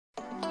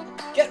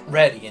Get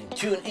ready and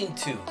tune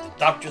into the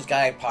Doctor's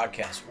Guide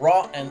podcast,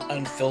 raw and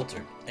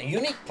unfiltered, a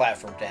unique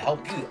platform to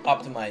help you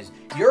optimize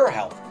your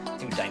health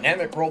through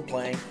dynamic role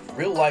playing,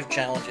 real life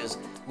challenges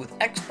with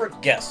expert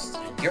guests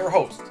and your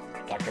host,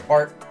 Dr.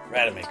 Bart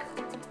Rademaker.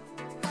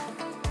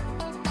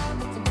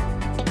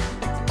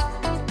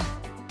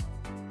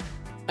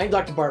 I'm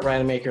Dr. Bart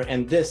Rademaker,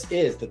 and this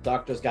is the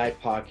Doctor's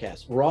Guide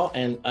podcast, raw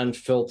and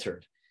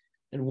unfiltered.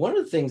 And one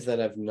of the things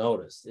that I've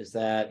noticed is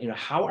that,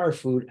 how our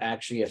food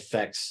actually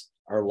affects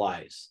our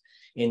lives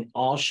in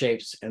all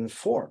shapes and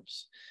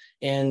forms.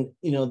 And,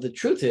 the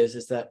truth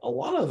is that a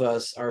lot of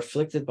us are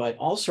afflicted by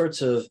all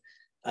sorts of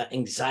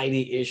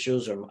anxiety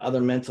issues or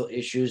other mental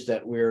issues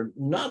that we're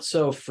not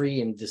so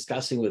free in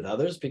discussing with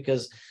others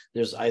because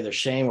there's either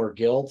shame or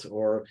guilt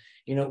or,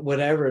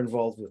 whatever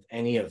involved with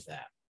any of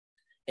that.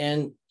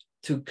 And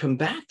to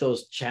combat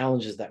those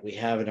challenges that we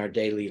have in our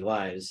daily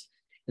lives,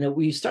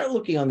 we start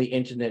looking on the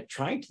internet,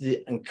 trying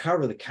to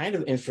uncover the kind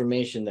of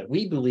information that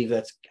we believe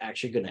that's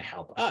actually going to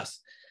help us.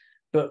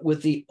 But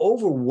with the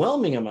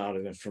overwhelming amount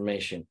of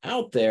information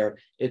out there,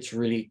 it's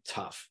really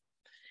tough.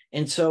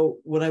 And so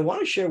what I want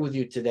to share with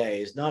you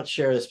today is not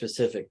share a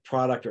specific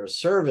product or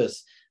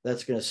service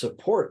that's going to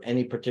support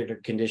any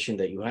particular condition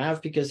that you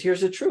have, because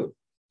here's the truth.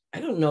 I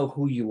don't know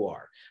who you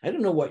are. I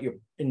don't know what your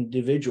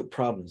individual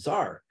problems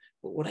are.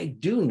 But what I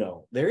do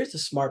know, there is a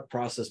smart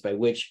process by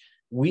which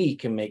we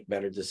can make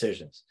better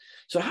decisions.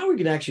 So how are we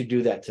going to actually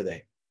do that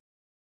today?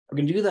 We're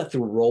going to do that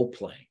through role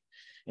playing.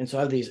 And so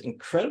I have these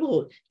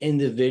incredible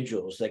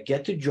individuals that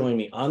get to join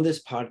me on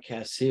this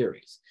podcast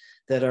series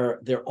that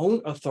are their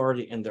own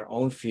authority in their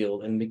own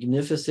field and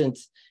magnificent,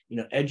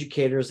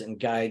 educators and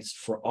guides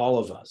for all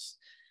of us.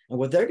 And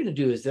what they're going to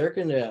do is they're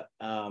going to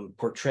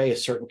portray a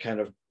certain kind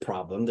of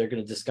problem. They're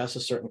going to discuss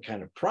a certain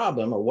kind of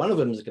problem, or one of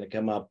them is going to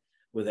come up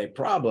with a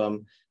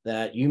problem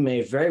that you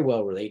may very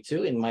well relate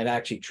to and might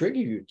actually trigger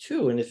you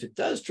too. And if it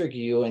does trigger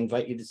you, I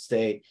invite you to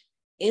stay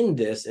in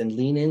this and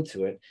lean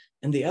into it.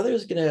 And the other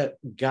is going to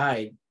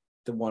guide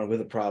the one with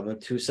a problem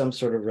to some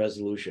sort of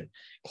resolution.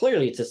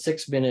 Clearly, it's a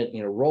 6-minute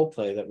role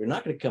play that we're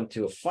not going to come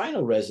to a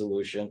final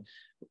resolution.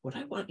 What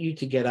I want you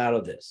to get out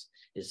of this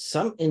is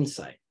some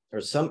insight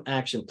or some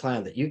action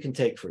plan that you can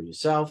take for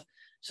yourself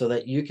so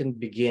that you can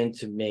begin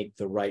to make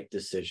the right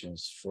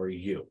decisions for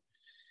you.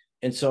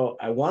 And so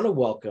I want to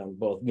welcome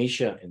both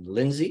Misha and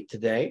Lindsay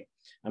today.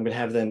 I'm going to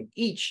have them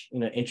each,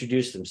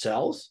 introduce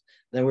themselves.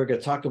 Then we're going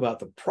to talk about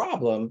the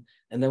problem,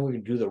 and then we're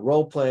going to do the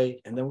role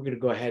play, and then we're going to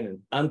go ahead and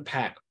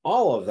unpack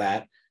all of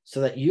that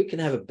so that you can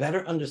have a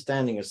better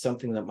understanding of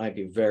something that might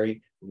be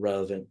very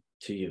relevant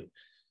to you.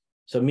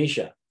 So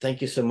Misha,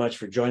 thank you so much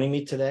for joining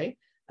me today.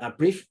 A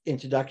brief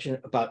introduction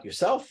about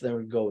yourself, then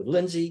we'll go with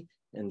Lindsay,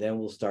 and then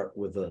we'll start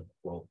with the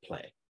role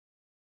play.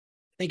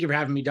 Thank you for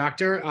having me,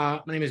 Doctor.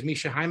 My name is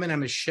Misha Hyman.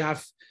 I'm a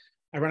chef.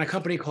 I run a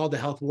company called the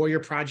Health Warrior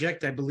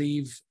Project. I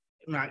believe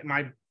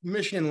my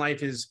mission in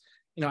life is,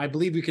 I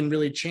believe we can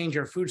really change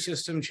our food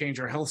system, change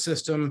our health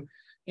system,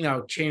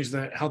 change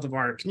the health of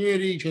our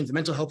community, change the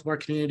mental health of our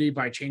community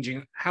by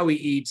changing how we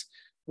eat,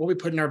 what we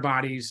put in our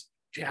bodies,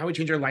 how we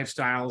change our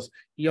lifestyles,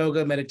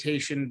 yoga,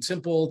 meditation,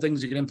 simple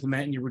things you can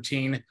implement in your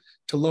routine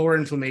to lower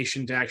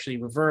inflammation, to actually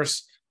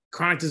reverse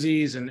chronic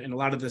disease and a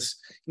lot of this,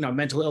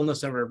 mental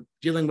illness that we're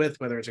dealing with,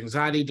 whether it's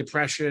anxiety,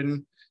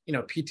 depression,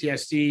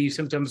 PTSD,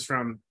 symptoms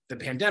from the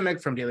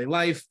pandemic, from daily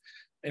life.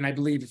 And I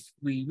believe if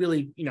we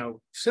really,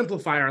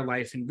 simplify our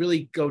life and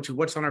really go to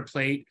what's on our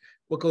plate,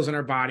 what goes in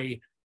our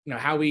body,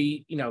 how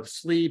we,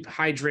 sleep,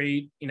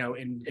 hydrate,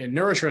 and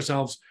nourish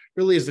ourselves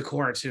really is the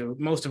core to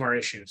most of our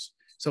issues.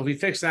 So if we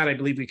fix that, I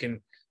believe we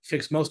can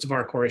fix most of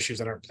our core issues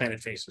that our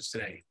planet faces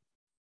today.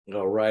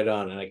 Oh, right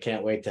on. And I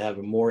can't wait to have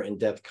a more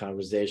in-depth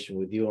conversation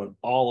with you on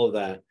all of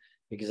that,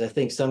 because I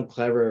think some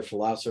clever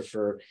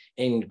philosopher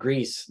in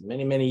Greece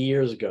many, many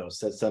years ago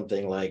said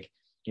something like,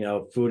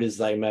 food is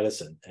thy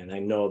medicine. And I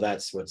know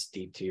that's what's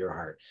deep to your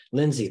heart.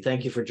 Lindsay,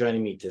 thank you for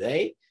joining me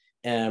today.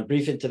 And a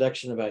brief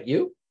introduction about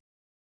you.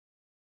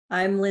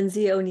 I'm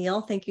Lindsay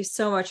O'Neill. Thank you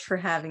so much for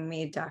having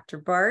me, Dr.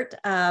 Bart.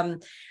 I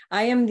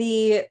am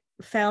the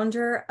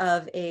founder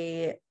of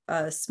a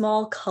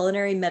small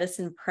culinary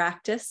medicine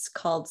practice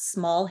called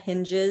Small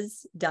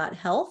Hinges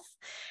Health.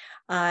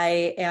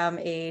 I am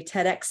a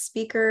TEDx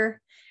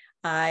speaker.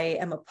 I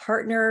am a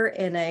partner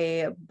in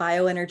a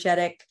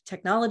bioenergetic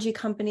technology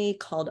company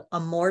called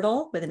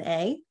Immortal with an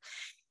A.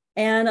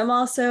 And I'm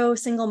also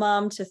single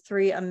mom to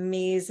 3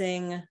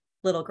 amazing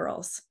little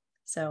girls.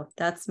 So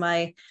that's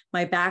my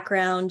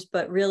background,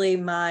 but really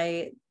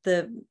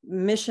the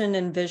mission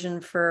and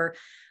vision for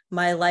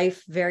my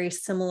life, very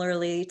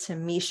similarly to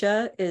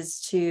Misha,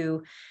 is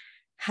to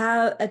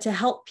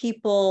help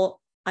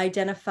people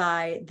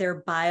identify their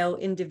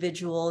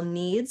bio-individual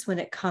needs when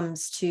it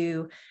comes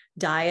to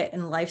diet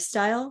and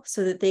lifestyle,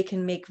 so that they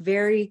can make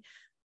very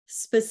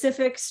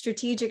specific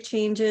strategic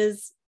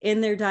changes in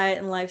their diet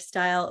and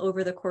lifestyle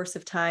over the course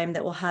of time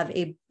that will have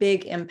a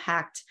big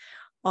impact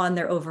on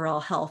their overall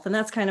health. And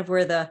that's kind of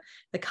where the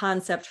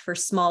concept for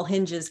Small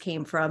Hinges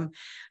came from.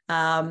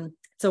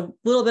 it's a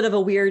little bit of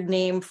a weird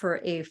name for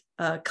a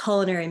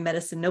culinary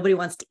medicine. Nobody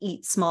wants to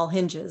eat small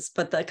hinges,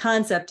 but the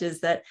concept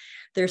is that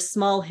there's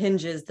small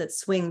hinges that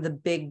swing the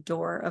big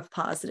door of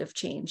positive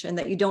change, and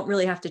that you don't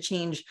really have to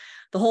change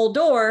the whole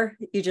door.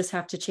 You just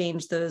have to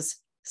change those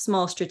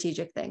small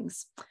strategic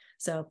things.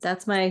 So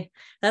that's my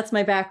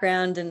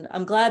background, and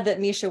I'm glad that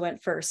Misha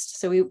went first.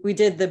 So we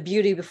did the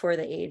beauty before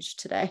the age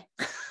today.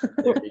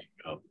 There you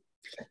go.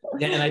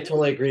 Yeah, and I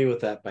totally agree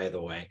with that, by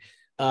the way.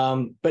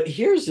 But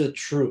here's the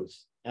truth.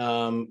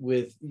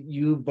 With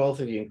you, both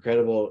of you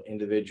incredible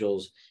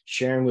individuals,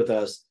 sharing with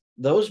us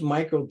those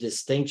micro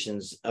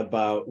distinctions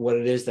about what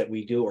it is that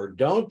we do or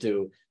don't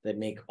do that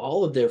make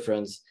all the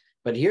difference.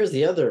 But here's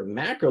the other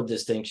macro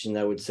distinction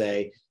I would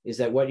say is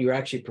that what you're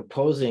actually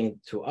proposing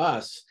to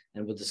us,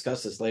 and we'll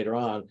discuss this later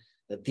on,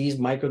 that these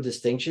micro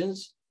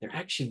distinctions, they're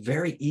actually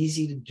very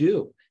easy to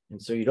do. And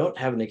so you don't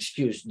have an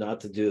excuse not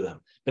to do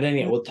them. But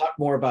anyway, we'll talk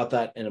more about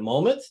that in a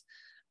moment.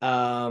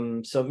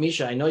 So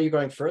Misha, I know you're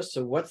going first.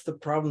 So what's the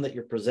problem that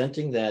you're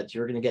presenting that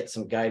you're going to get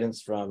some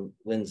guidance from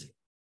Lindsay?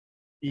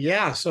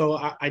 Yeah, so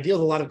I deal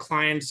with a lot of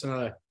clients,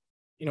 a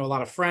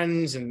lot of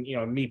friends, and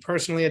me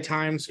personally at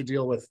times who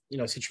deal with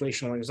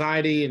situational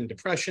anxiety and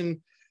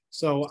depression.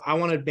 So I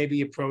want to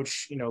maybe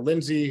approach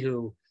Lindsay,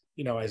 who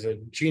as a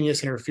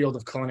genius in her field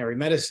of culinary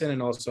medicine,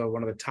 and also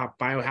one of the top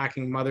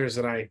biohacking mothers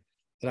that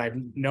I've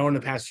known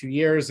the past few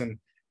years, and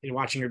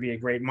watching her be a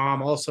great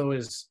mom also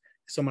is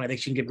someone I think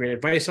she can give great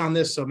advice on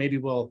this. So maybe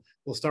we'll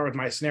start with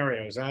my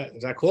scenario. Is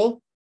that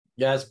cool?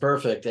 Yeah, it's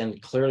perfect.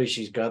 And clearly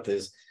she's got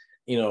this,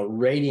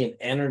 radiant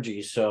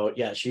energy. So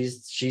yeah,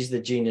 she's the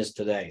genius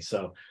today.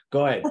 So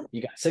go ahead.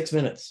 You got 6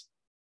 minutes.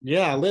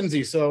 Yeah,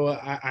 Lindsay. So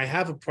I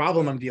have a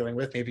problem I'm dealing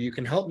with. Maybe you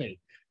can help me.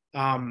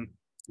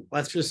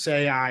 Let's just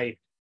say I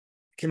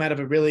came out of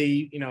a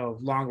really,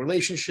 long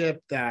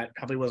relationship that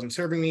probably wasn't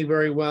serving me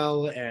very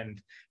well,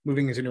 and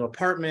moving into a new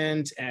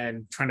apartment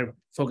and trying to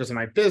focus on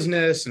my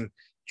business and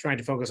trying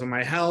to focus on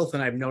my health.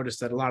 And I've noticed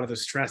that a lot of the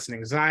stress and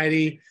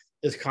anxiety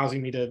is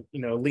causing me to,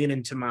 lean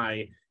into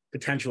my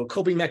potential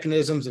coping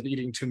mechanisms of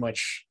eating too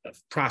much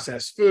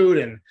processed food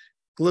and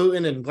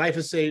gluten and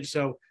glyphosate.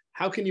 So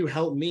how can you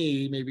help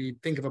me maybe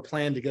think of a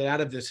plan to get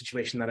out of this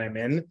situation that I'm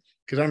in?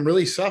 Because I'm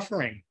really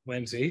suffering,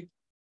 Lindsay,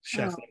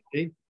 Chef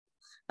Lindsay.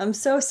 I'm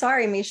so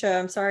sorry, Misha.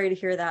 I'm sorry to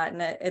hear that.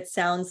 And it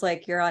sounds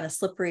like you're on a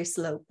slippery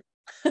slope.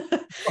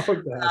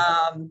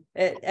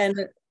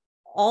 And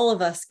all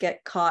of us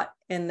get caught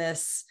in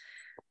this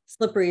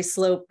slippery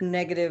slope,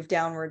 negative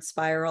downward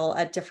spiral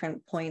at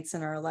different points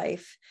in our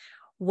life.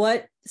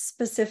 What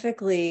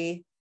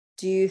specifically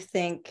do you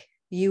think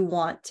you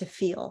want to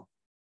feel?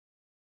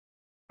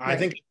 I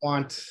think I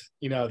want,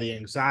 the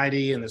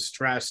anxiety and the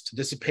stress to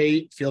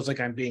dissipate. Feels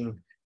like I'm being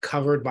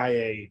covered by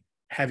a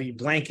heavy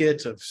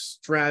blanket of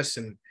stress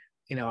and,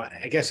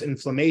 I guess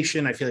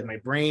inflammation. I feel like my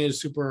brain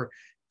is super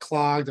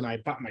clogged, and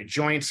my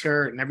joints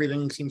hurt and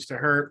everything seems to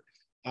hurt.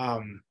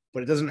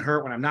 But it doesn't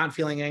hurt when I'm not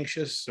feeling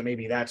anxious. So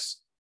maybe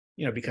that's,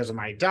 because of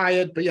my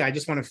diet. But yeah, I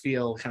just want to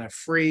feel kind of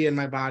free in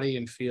my body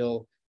and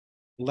feel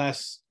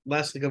less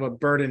like of a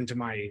burden to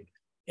my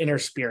inner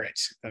spirit,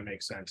 if that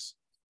makes sense.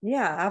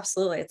 Yeah,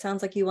 absolutely. It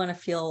sounds like you want to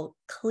feel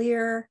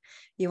clear,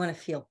 you want to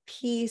feel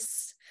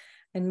peace,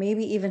 and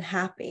maybe even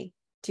happy.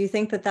 Do you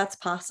think that that's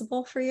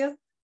possible for you?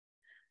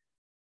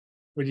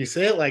 Would you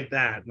say it like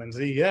that,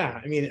 Lindsay? Yeah.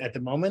 I mean, at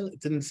the moment, it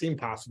didn't seem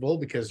possible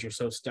because you're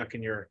so stuck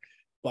in your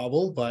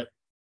bubble. But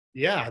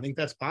yeah, I think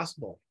that's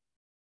possible.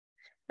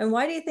 And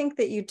why do you think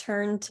that you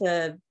turn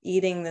to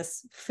eating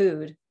this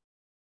food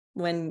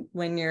when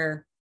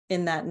you're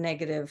in that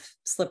negative,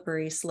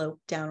 slippery slope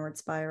downward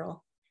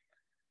spiral?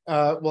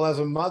 Well, as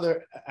a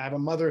mother, I have a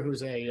mother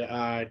who's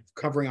a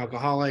recovering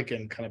alcoholic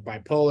and kind of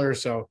bipolar.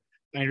 So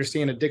I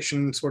understand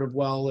addiction sort of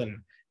well, and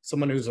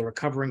someone who's a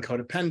recovering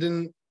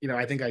codependent.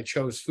 I think I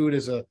chose food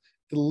as the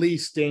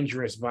least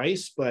dangerous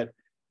vice. But,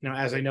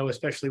 as I know,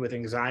 especially with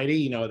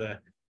anxiety,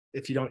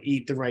 if you don't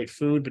eat the right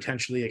food,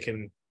 potentially it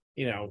can,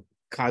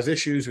 cause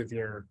issues with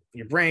your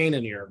brain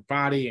and your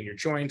body and your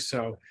joints.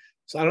 So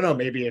I don't know,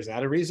 maybe is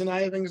that a reason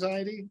I have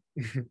anxiety?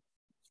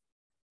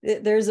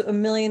 There's a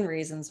million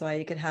reasons why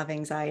you could have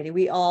anxiety.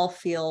 We all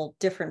feel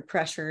different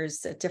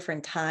pressures at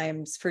different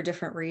times for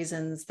different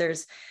reasons.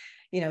 There's,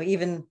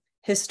 even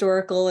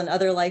historical and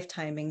other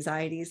lifetime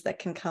anxieties that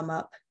can come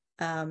up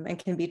and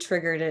can be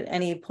triggered at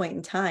any point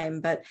in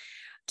time. But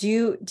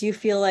do you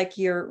feel like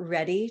you're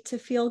ready to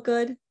feel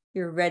good?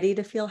 You're ready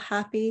to feel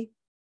happy?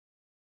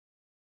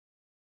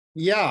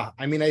 Yeah,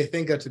 I mean, I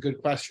think that's a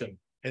good question.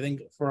 I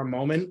think for a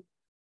moment,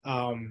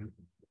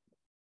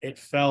 it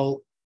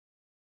felt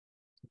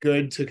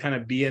good to kind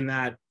of be in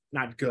that,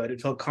 not good,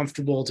 it felt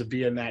comfortable to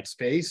be in that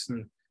space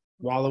and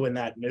wallow in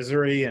that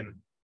misery and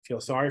feel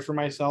sorry for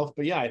myself.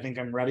 But yeah, I think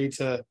I'm ready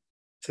to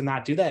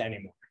not do that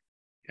anymore.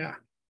 Yeah.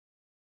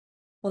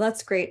 Well,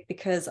 that's great,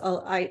 because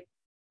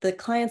the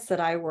clients that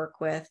I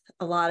work with,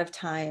 a lot of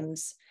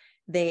times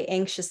they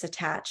anxious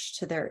attach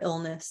to their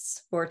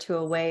illness or to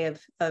a way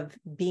of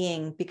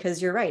being,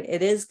 because you're right,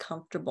 it is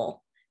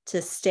comfortable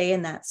to stay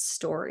in that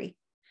story,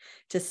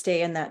 to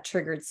stay in that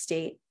triggered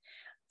state.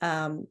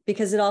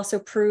 because it also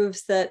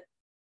proves that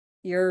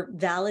you're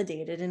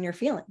validated in your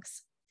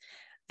feelings.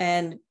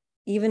 And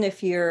even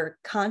if your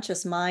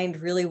conscious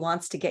mind really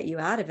wants to get you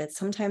out of it,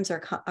 sometimes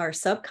our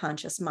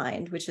subconscious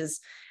mind, which is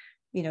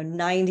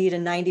 90 to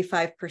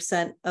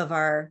 95% of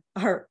our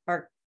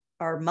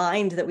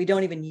mind that we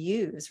don't even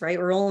use, right?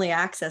 We're only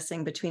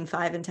accessing between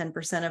 5 and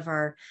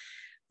 10%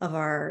 of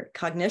our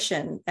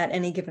cognition at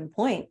any given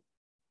point.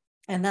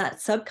 And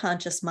that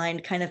subconscious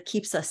mind kind of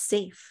keeps us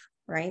safe,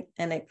 right?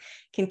 And it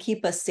can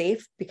keep us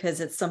safe because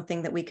it's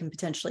something that we can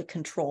potentially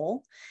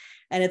control.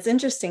 And it's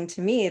interesting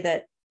to me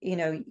that,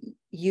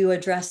 you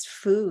addressed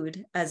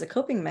food as a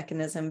coping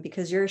mechanism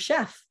because you're a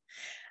chef.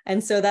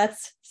 And so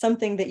that's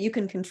something that you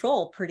can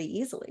control pretty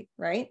easily,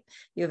 right?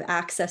 You have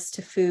access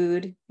to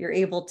food. You're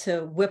able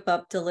to whip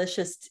up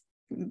delicious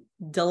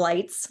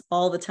delights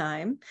all the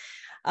time,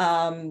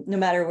 no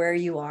matter where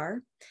you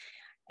are.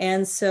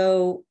 And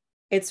so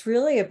it's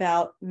really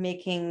about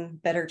making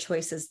better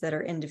choices that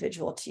are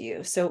individual to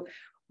you. So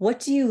what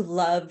do you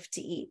love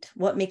to eat?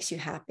 What makes you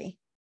happy?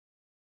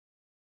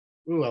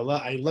 Ooh,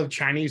 I love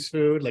Chinese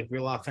food, like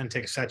real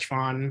authentic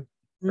Szechuan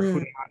or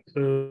Hunan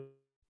food.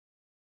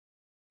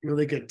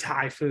 Really good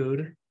Thai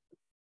food.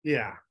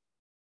 Yeah.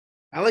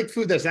 I like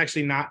food that's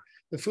actually not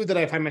the food that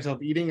I find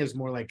myself eating is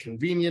more like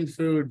convenient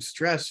food,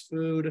 stress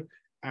food.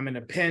 I'm in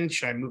a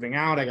pinch. I'm moving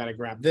out. I got to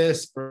grab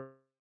this.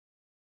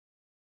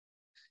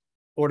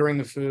 Ordering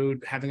the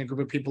food, having a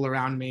group of people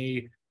around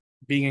me,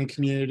 being in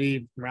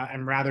community.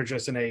 I'm rather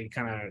just in a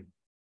kind of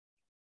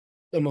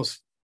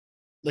almost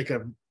like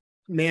a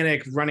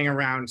manic running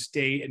around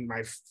state, and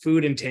my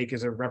food intake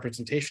is a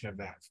representation of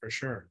that for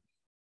sure.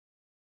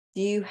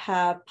 Do you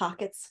have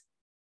pockets?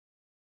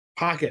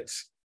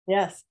 Pockets.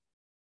 Yes.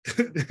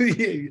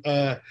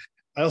 I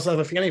also have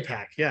a fanny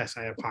pack. Yes,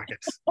 I have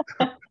pockets.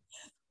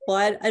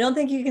 Well, I don't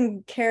think you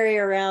can carry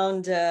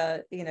around,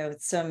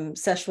 some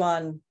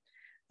Szechuan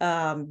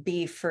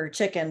beef or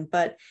chicken,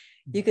 but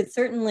you could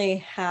certainly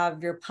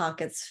have your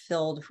pockets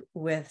filled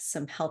with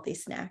some healthy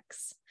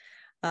snacks.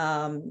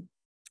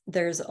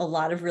 There's a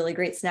lot of really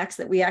great snacks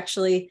that we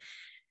actually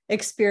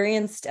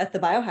experienced at the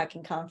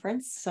biohacking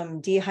conference. Some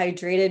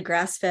dehydrated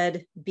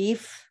grass-fed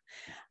beef.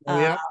 Oh,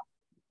 yeah.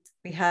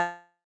 We had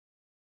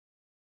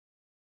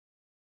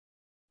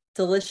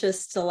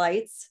delicious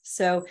delights.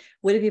 So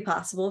would it be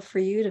possible for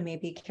you to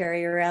maybe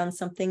carry around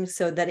something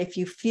so that if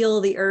you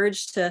feel the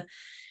urge to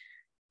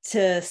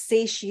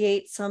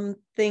satiate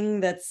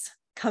something that's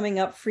coming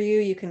up for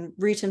you, you can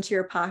reach into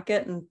your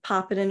pocket and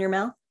pop it in your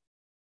mouth?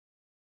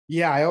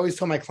 Yeah, I always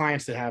tell my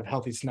clients to have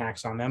healthy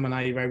snacks on them, and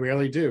I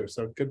rarely do.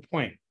 So good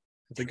point.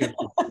 That's a good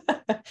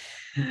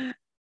point.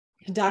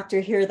 Doctor,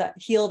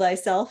 heal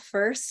thyself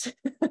first.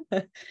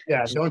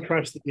 Yeah, don't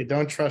trust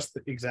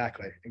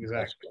exactly.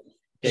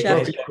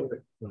 Okay,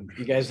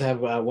 you guys have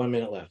 1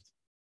 minute left.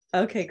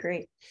 Okay,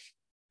 great.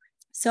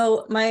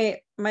 So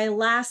my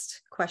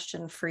last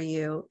question for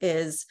you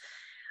is,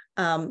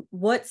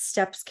 what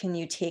steps can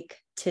you take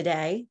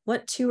today?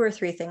 What 2 or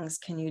 3 things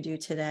can you do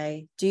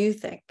today, do you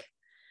think?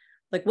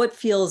 Like, what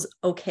feels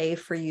okay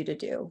for you to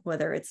do,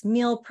 whether it's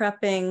meal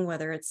prepping,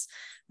 whether it's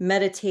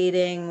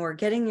meditating, or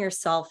getting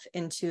yourself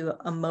into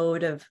a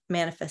mode of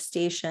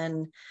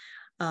manifestation,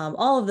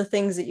 all of the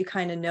things that you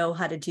kind of know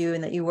how to do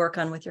and that you work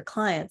on with your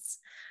clients.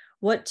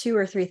 What 2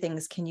 or 3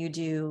 things can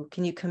you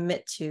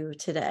commit to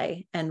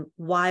today? And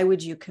why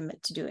would you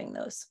commit to doing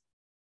those?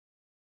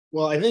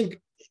 Well, I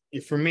think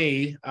for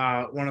me,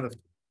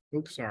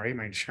 oops, sorry,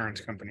 my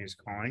insurance company is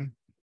calling.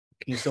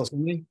 Can you still see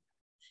me?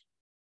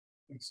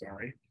 I'm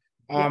sorry.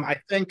 I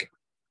think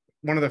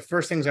one of the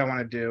first things I want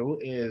to do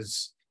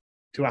is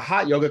do a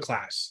hot yoga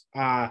class.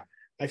 I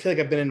feel like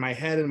I've been in my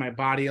head and my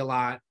body a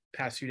lot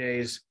past few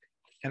days,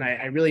 and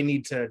I really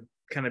need to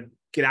kind of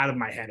get out of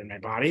my head and my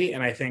body.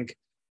 And I think,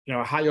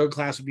 a hot yoga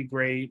class would be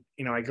great.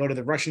 I go to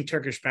the Russian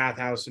Turkish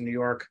bathhouse in New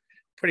York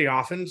pretty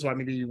often, so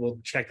maybe we'll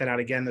check that out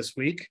again this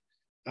week,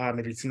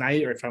 maybe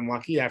tonight, or if I'm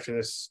lucky after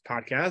this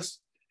podcast.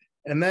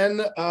 And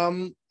then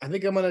I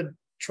think I'm going to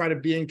try to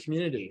be in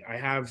community. I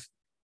have,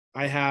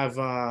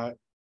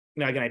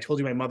 again, I told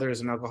you my mother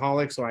is an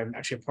alcoholic, so I'm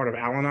actually a part of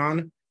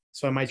Al-Anon.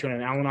 So I might join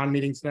an Al-Anon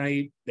meeting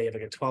tonight. They have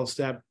like a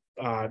 12-step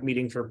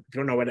meeting for, if you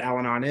don't know what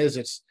Al-Anon is,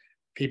 it's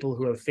people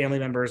who have family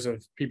members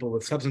of people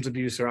with substance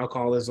abuse or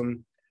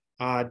alcoholism.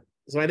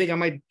 So I think I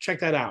might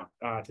check that out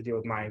to deal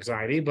with my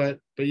anxiety. But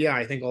yeah,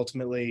 I think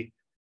ultimately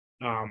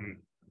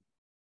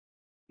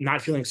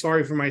not feeling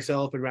sorry for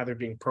myself, but rather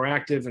being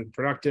proactive and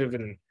productive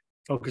and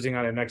focusing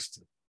on a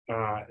next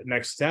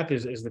step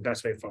is the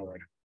best way forward.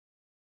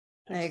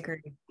 I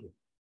agree.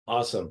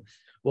 Awesome.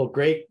 Well,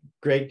 great,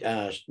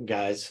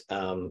 guys.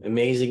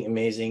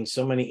 Amazing.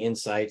 So many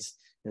insights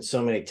and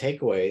so many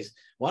takeaways. I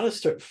want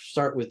to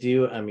start with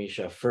you,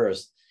 Misha,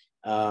 first.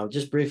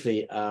 Just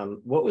briefly,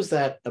 what was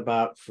that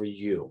about for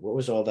you? What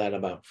was all that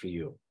about for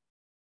you?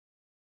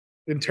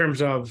 In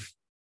terms of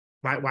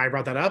why I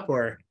brought that up,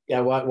 or?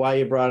 Yeah, why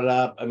you brought it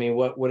up. I mean,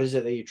 what is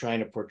it that you're trying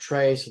to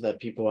portray so that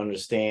people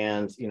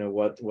understand,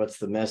 what's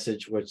the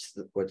message, what's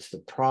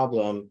the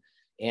problem?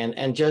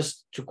 And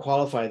just to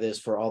qualify this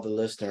for all the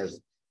listeners,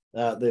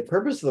 The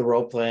purpose of the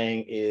role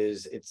playing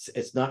is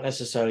it's not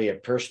necessarily a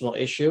personal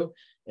issue.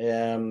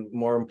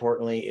 More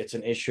importantly, it's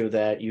an issue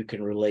that you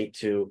can relate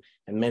to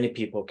and many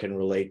people can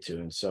relate to.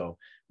 And so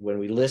when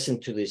we listen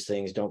to these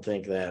things, don't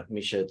think that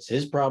Misha, it's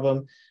his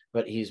problem,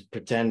 but he's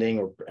pretending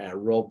or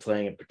role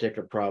playing a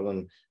particular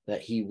problem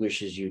that he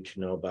wishes you to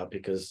know about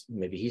because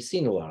maybe he's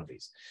seen a lot of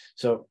these.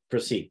 So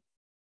proceed.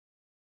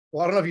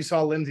 Well, I don't know if you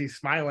saw Lindsay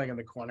smiling in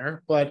the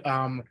corner, but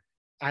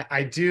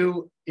I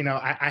do,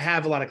 I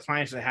have a lot of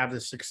clients that have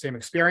this same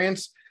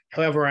experience.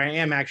 However, I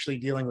am actually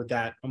dealing with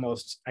that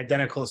almost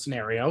identical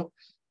scenario.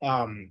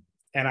 And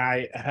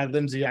I had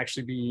Lindsay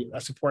actually be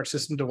a support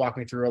system to walk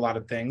me through a lot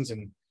of things.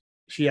 And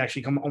she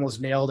actually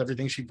almost nailed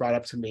everything she brought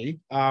up to me.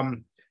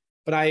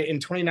 But in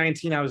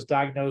 2019, I was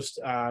diagnosed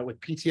with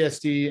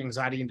PTSD,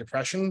 anxiety, and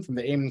depression from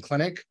the Amen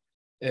Clinic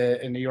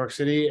in New York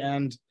City.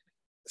 And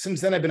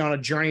since then, I've been on a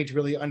journey to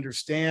really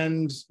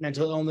understand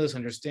mental illness,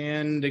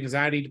 understand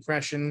anxiety,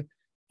 depression,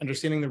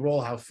 understanding the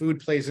role, how food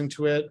plays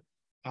into it,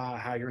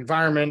 how your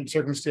environment,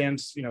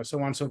 circumstance, so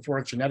on and so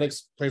forth,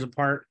 genetics plays a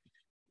part.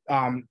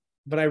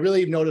 But I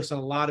really noticed a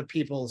lot of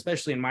people,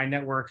 especially in my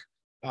network,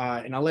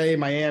 in LA,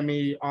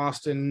 Miami,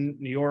 Austin,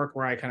 New York,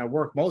 where I kind of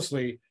work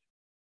mostly,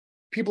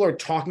 people are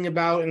talking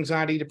about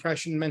anxiety,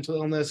 depression, mental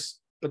illness,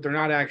 but they're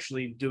not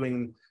actually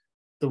doing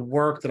the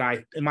work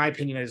that in my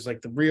opinion, is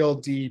like the real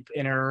deep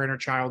inner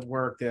child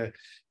work, the,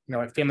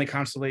 family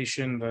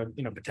constellation, the,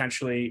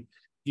 potentially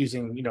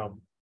using,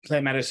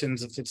 plant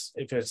medicines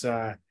if it's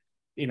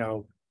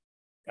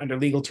under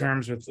legal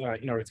terms with,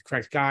 with the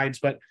correct guides.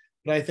 But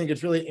I think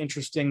it's really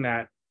interesting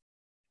that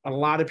a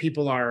lot of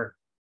people are,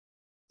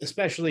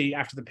 especially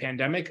after the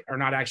pandemic, are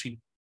not actually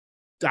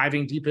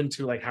diving deep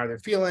into like how they're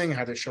feeling,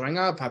 how they're showing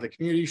up, how the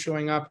community is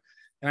showing up.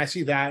 And I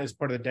see that as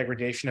part of the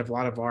degradation of a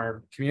lot of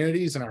our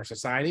communities and our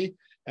society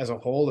as a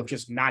whole, of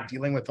just not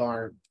dealing with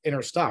our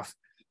inner stuff.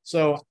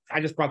 So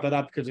I just brought that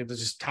up because it was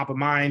just top of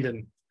mind,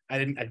 and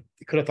I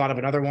could have thought of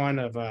another one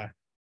of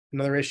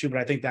another issue, but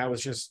I think that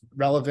was just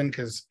relevant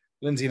because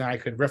Lindsay and I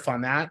could riff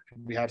on that.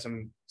 We had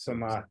some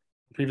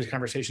previous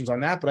conversations on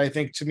that, but I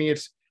think to me,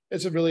 it's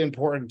a really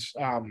important,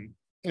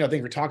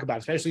 thing we talk about,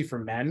 especially for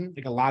men.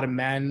 Like a lot of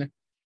men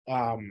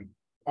are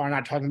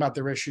not talking about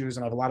their issues,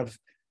 and I have a lot of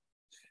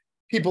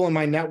people in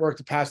my network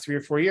the past 3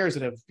 or 4 years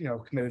that have,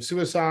 committed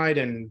suicide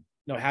and,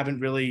 haven't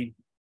really,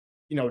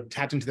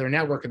 tapped into their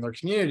network and their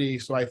community.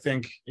 So I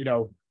think,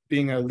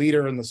 being a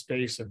leader in the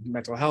space of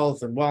mental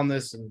health and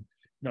wellness and,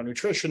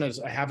 nutrition,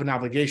 I have an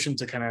obligation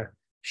to kind of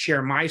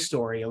share my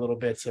story a little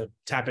bit to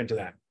tap into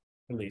that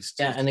at least.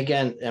 Yeah. And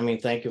again, I mean,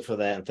 thank you for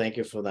that. And thank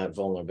you for that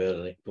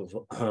vulnerability.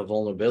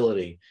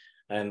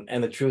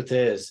 And the truth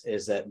is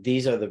that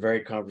these are the very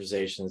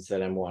conversations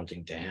that I'm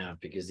wanting to have,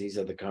 because these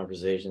are the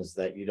conversations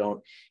that you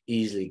don't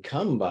easily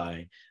come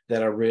by,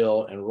 that are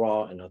real and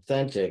raw and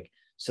authentic,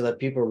 so that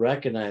people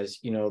recognize,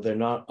 they're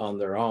not on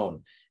their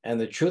own.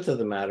 And the truth of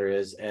the matter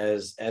is,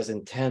 as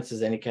intense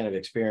as any kind of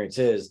experience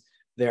is,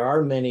 there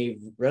are many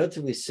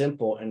relatively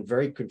simple and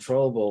very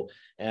controllable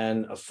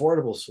and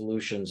affordable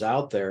solutions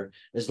out there,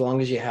 as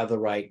long as you have the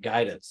right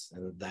guidance.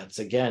 And that's,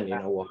 again,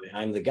 why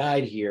I'm the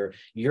guide here.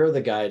 You're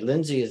the guide.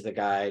 Lindsay is the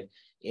guide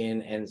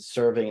in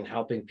serving and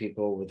helping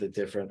people with a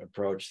different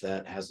approach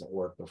that hasn't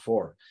worked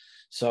before.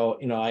 So,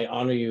 I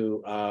honor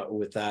you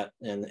with that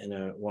in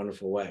a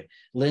wonderful way.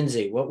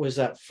 Lindsay, what was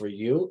that for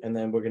you? And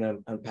then we're going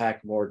to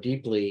unpack more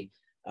deeply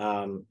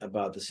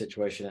about the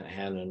situation at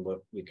hand and what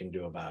we can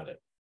do about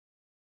it.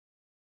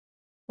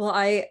 Well,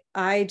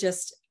 I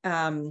just,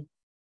 I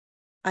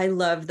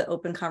love the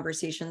open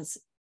conversations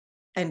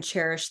and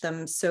cherish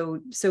them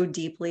so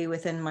deeply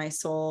within my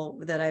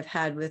soul that I've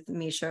had with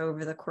Misha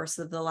over the course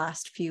of the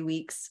last few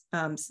weeks,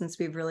 since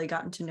we've really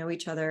gotten to know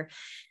each other.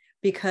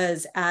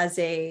 Because as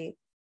if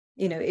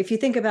you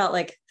think about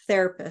like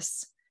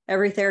therapists,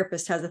 every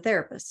therapist has a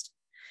therapist,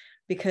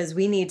 because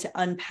we need to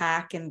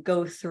unpack and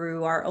go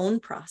through our own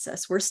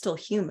process. We're still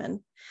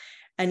human.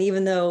 And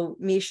even though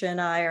Misha and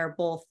I are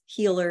both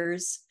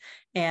healers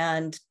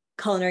and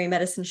culinary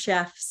medicine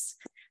chefs,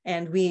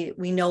 and we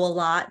know a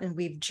lot, and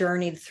we've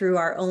journeyed through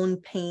our own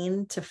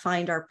pain to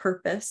find our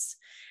purpose,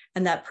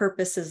 and that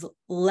purpose has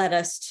led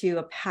us to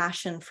a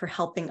passion for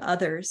helping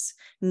others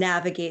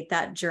navigate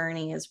that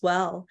journey as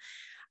well,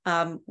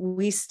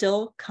 we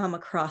still come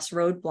across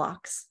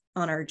roadblocks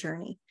on our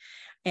journey.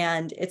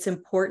 And it's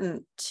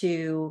important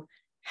to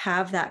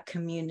have that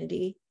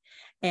community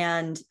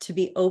and to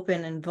be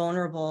open and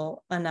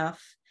vulnerable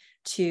enough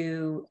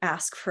to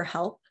ask for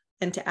help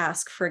and to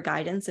ask for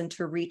guidance and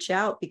to reach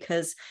out,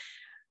 because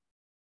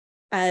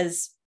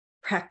as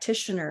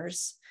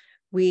practitioners,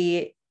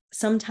 we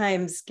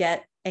sometimes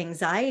get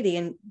anxiety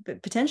and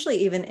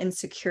potentially even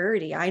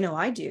insecurity. I know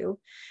I do,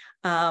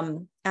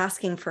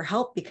 asking for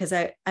help, because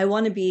I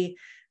want to be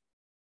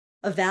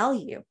of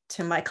value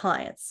to my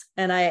clients.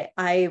 And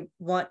I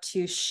want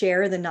to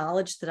share the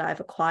knowledge that I've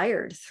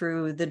acquired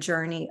through the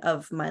journey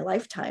of my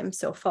lifetime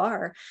so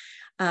far.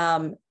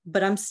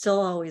 But I'm still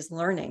always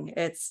learning.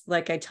 It's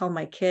like I tell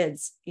my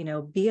kids,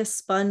 be a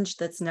sponge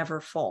that's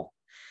never full.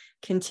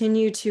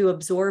 Continue to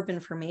absorb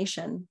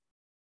information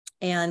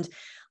and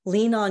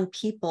lean on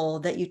people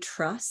that you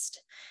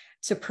trust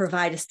to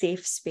provide a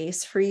safe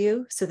space for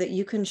you so that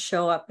you can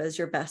show up as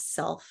your best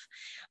self,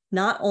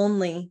 not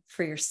only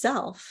for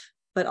yourself,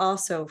 but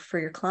also for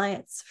your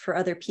clients, for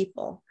other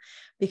people,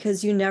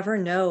 because you never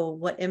know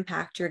what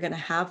impact you're going to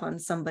have on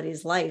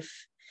somebody's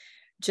life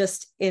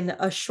just in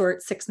a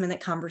short 6-minute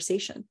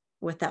conversation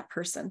with that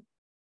person.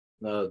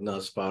 No,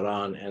 spot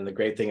on. And the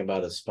great thing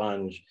about a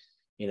sponge,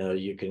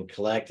 you can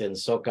collect and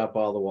soak up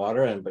all the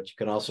water, but you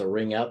can also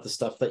wring out the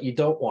stuff that you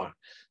don't want.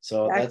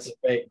 So that's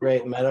a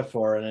great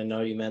metaphor. And I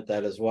know you meant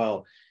that as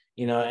well.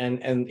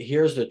 And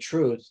here's the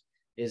truth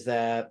is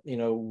that,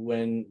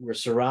 when we're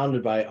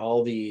surrounded by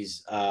all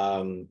these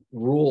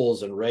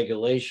rules and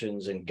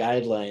regulations and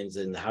guidelines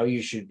and how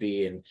you should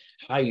be and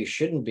how you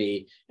shouldn't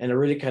be, and it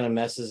really kind of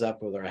messes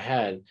up with our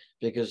head,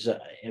 because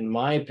in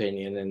my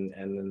opinion,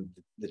 and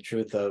the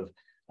truth of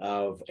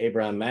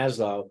Abraham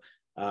Maslow,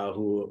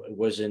 who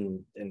was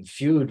in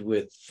feud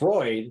with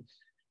Freud,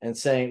 and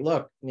saying,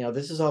 look,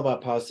 this is all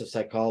about positive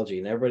psychology,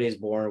 and everybody is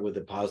born with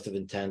a positive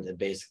intent and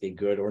basically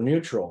good or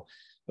neutral.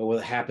 But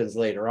what happens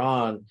later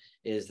on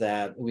is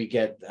that we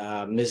get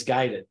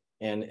misguided,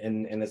 and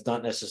it's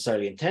not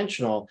necessarily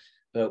intentional,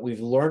 but we've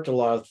learned a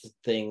lot of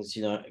things,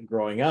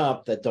 growing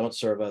up that don't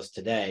serve us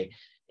today.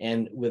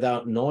 And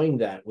without knowing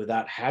that,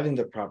 without having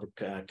the proper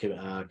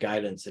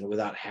guidance, and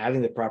without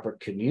having the proper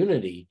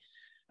community,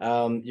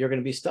 you're going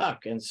to be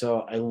stuck. And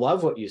so I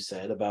love what you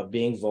said about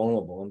being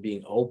vulnerable and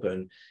being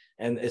open,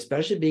 and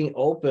especially being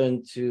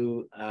open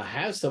to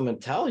have someone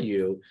tell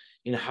you,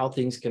 how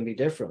things can be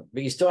different.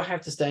 But you still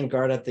have to stand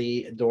guard at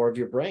the door of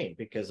your brain,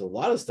 because a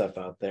lot of stuff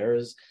out there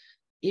is,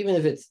 even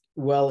if it's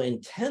well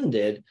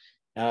intended,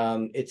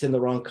 it's in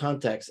the wrong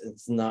context.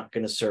 It's not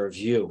going to serve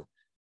you.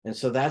 And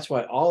so that's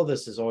why all of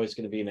this is always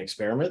going to be an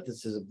experiment.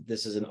 This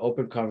is an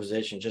open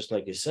conversation, just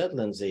like you said,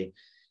 Lindsay.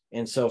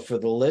 And so for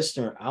the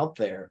listener out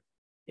there,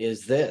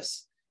 is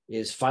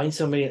find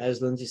somebody,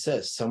 as Lindsay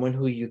says, someone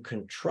who you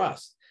can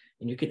trust.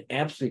 And you can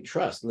absolutely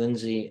trust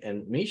Lindsay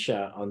and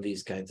Misha on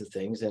these kinds of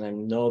things. And I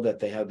know that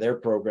they have their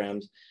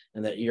programs,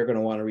 and that you're going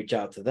to want to reach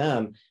out to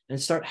them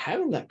and start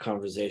having that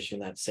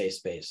conversation, that safe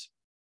space.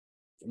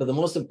 But the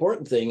most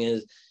important thing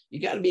is you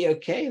got to be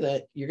okay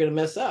that you're going to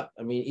mess up.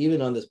 I mean,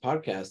 even on this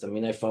podcast,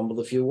 I fumbled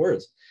a few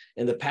words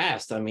in the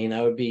past. I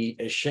would be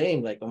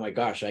ashamed, like, oh my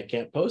gosh, I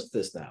can't post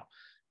this now.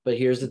 But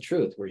here's the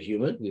truth. We're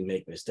human. We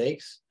make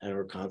mistakes, and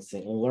we're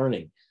constantly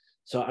learning.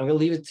 So I'm going to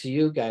leave it to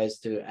you guys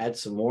to add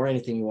some more,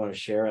 anything you want to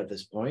share at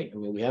this point.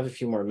 We have a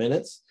few more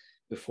minutes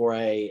before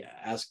I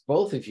ask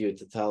both of you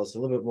to tell us a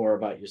little bit more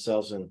about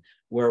yourselves and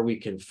where we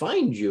can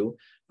find you.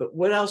 But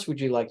what else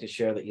would you like to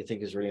share that you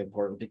think is really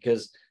important?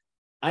 Because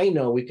I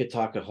know we could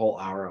talk a whole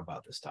hour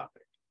about this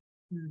topic.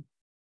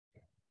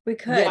 We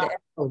could. Yeah.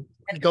 Oh,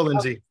 go,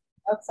 Lindsay.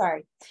 Oh,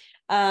 sorry.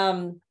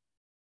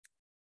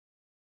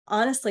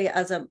 Honestly,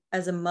 as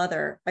a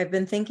mother, I've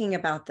been thinking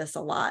about this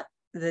a lot,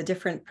 the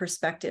different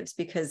perspectives,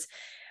 because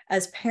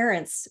as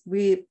parents,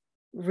 we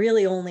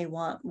really only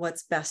want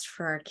what's best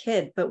for our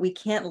kid, but we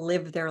can't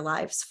live their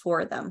lives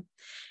for them.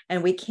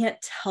 And we can't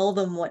tell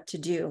them what to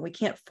do. We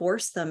can't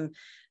force them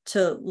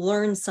to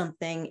learn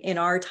something in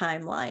our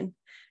timeline,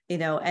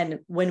 and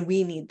when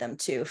we need them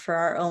to, for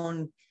our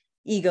own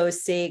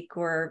ego's sake,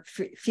 or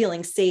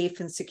feeling safe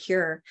and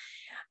secure.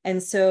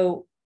 And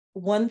so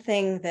one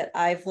thing that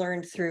I've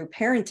learned through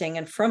parenting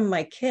and from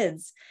my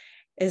kids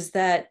is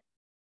that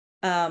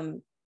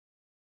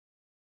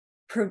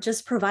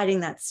just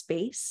providing that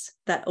space,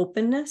 that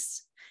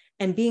openness,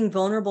 and being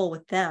vulnerable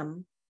with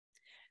them,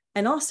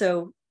 and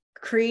also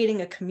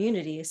creating a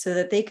community so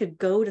that they could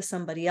go to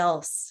somebody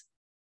else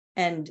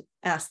and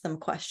ask them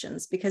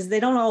questions, because they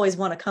don't always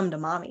want to come to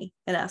mommy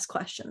and ask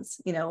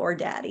questions, or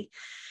daddy.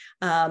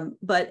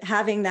 But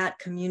having that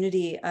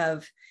community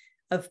of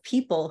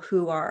people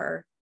who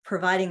are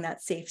providing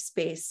that safe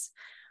space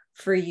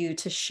for you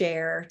to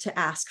share, to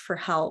ask for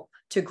help,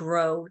 to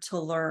grow, to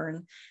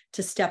learn,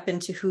 to step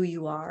into who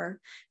you are,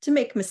 to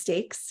make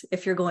mistakes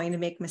if you're going to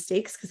make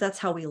mistakes, because that's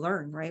how we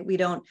learn, right?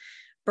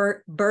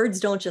 Birds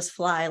don't just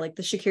fly, like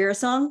the Shakira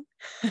song.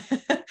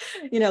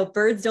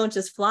 Birds don't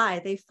just fly,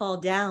 they fall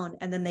down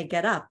and then they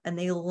get up and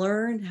they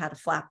learn how to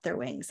flap their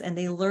wings, and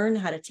they learn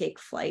how to take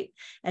flight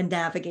and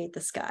navigate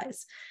the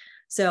skies.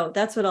 So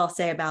that's what I'll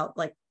say about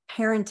like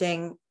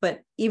parenting.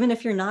 But even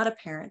if you're not a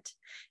parent,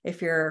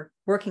 if you're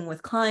working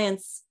with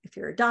clients, if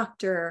you're a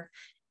doctor,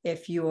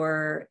 if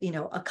you're,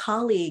 a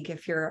colleague,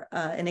 if you're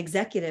an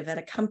executive at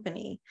a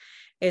company,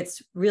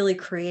 it's really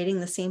creating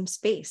the same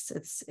space.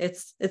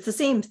 It's the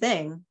same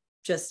thing,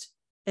 just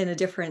in a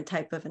different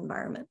type of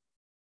environment.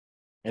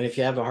 And if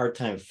you have a hard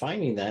time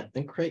finding that,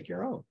 then create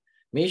your own.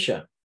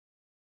 Misha.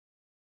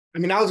 I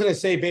was going to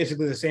say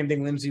basically the same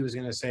thing Lindsay was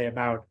going to say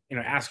about,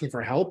 asking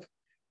for help.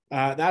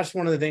 That's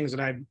one of the things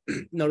that I've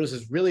noticed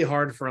is really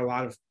hard for a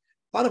lot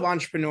of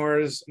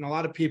entrepreneurs and a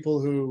lot of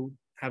people who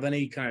have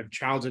any kind of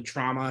childhood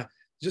trauma.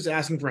 Just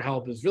asking for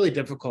help is really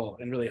difficult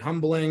and really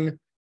humbling,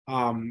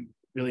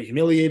 really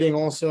humiliating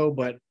also.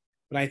 But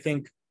I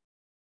think,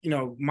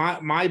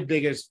 my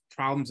biggest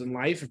problems in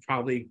life have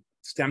probably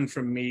stemmed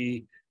from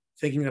me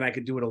thinking that I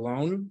could do it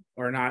alone,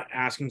 or not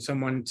asking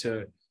someone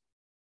to,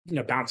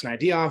 bounce an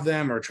idea off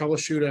them or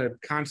troubleshoot a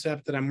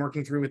concept that I'm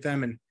working through with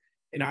them.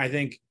 And I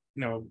think,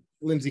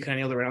 Lindsay kind of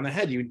nailed it right on the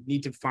head. You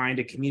need to find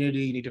a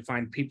community. You need to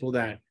find people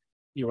that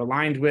you're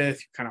aligned with,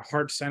 kind of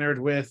heart-centered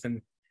with,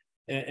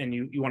 and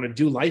you want to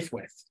do life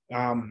with.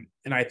 And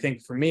I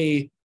think for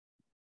me,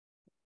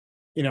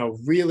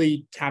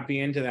 really tapping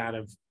into that,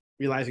 of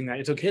realizing that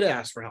it's okay to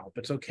ask for help.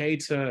 It's okay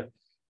to,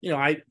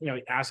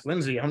 ask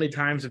Lindsay, how many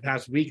times the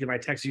past week have I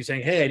texted you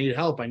saying, hey, I need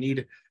help. I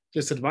need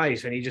just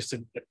advice. I need just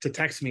to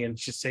text me and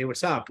just say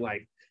what's up.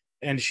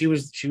 And she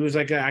was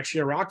like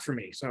actually a rock for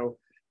me. So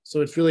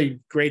it's really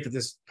great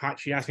that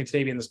she asked me today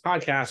to be in this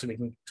podcast and we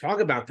can talk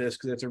about this,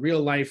 because it's a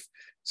real life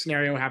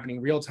scenario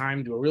happening real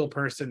time to a real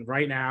person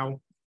right now.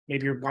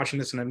 Maybe you're watching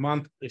this in a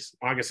month. It's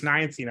August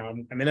 9th.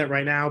 I'm in it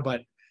right now,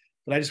 but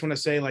I just want to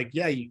say,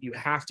 you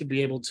have to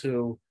be able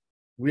to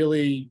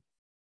really,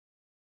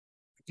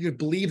 you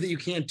believe that you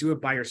can't do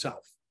it by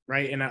yourself,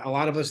 right? And a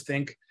lot of us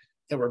think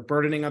that we're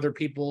burdening other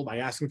people by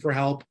asking for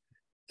help.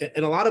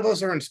 And a lot of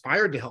us are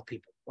inspired to help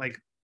people.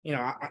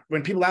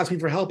 When people ask me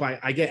for help,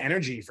 I get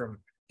energy from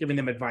giving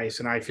them advice,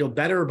 and I feel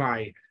better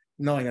by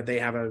knowing that they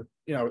have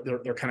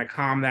they're kind of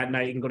calm that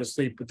night and go to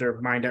sleep with their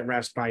mind at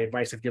rest by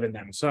advice I've given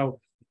them. So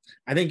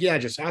I think,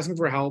 just asking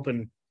for help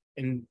and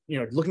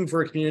looking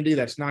for a community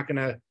that's not going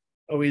to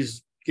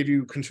always give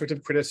you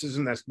constructive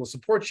criticism, that will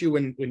support you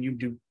when you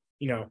do,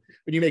 when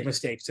you make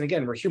mistakes. And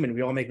again, we're human,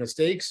 we all make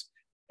mistakes.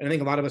 And I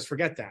think a lot of us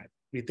forget that.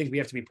 We think we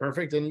have to be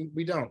perfect, and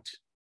we don't.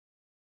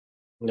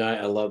 No,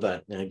 I love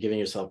that. Giving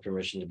yourself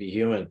permission to be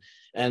human.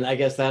 And I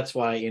guess that's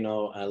why,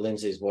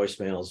 Lindsay's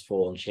voicemail is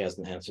full and she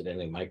hasn't answered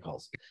any of my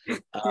calls.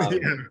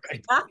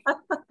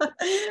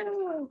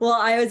 Well,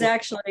 I was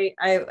actually,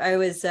 I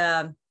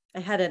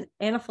had an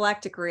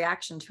anaphylactic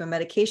reaction to a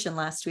medication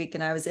last week,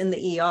 and I was in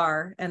the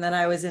ER, and then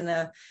I was in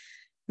a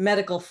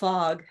medical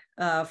fog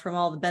from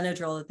all the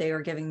Benadryl that they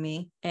were giving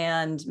me.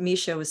 And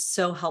Misha was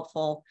so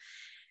helpful.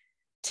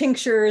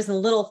 Tinctures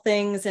and little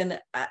things. And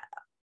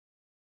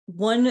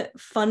one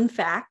fun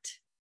fact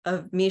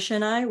of Misha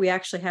and I, we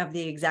actually have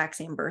the exact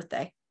same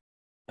birthday.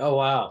 Oh,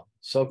 wow.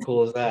 So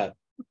cool is that?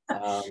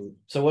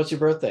 So what's your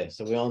birthday?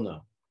 So we all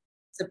know.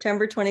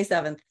 September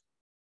 27th.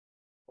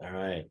 All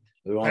right.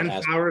 We won't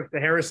 10 hours to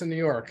Harrison, New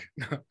York.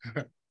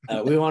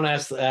 We won't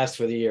ask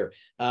for the year.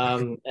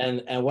 And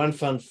one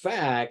fun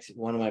fact,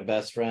 one of my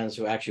best friends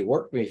who actually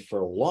worked with me for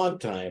a long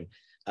time,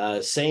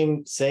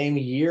 same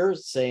year,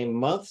 same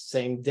month,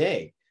 same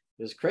day.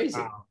 It was crazy.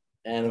 Wow.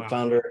 And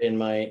found her in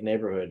my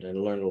neighborhood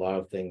and learned a lot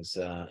of things,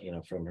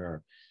 from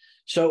her.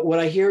 So what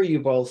I hear you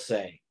both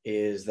say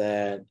is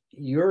that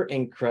you're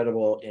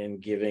incredible in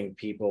giving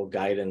people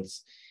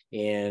guidance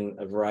in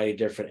a variety of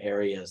different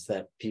areas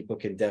that people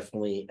can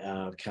definitely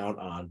count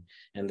on.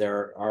 And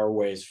there are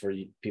ways for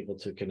people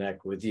to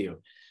connect with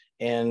you.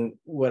 And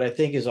what I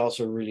think is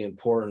also really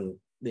important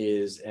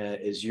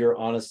is your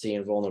honesty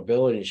and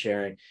vulnerability and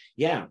sharing.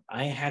 Yeah,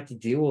 I had to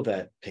deal with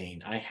that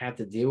pain. I had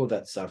to deal with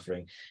that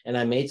suffering. And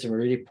I made some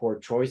really poor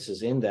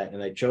choices in that.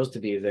 And I chose to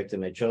be a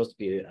victim. I chose to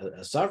be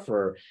a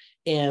sufferer.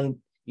 And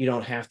you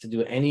don't have to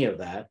do any of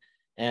that.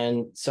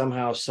 And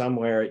somehow,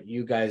 somewhere,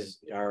 you guys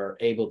are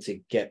able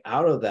to get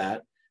out of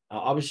that.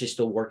 Obviously,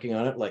 still working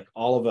on it, like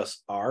all of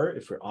us are,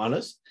 if we're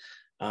honest,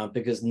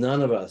 because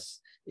none of us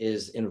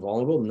is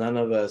invulnerable. None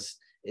of us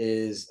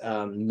is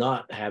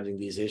not having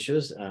these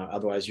issues.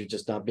 Otherwise, you're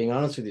just not being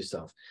honest with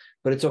yourself.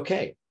 But it's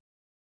okay.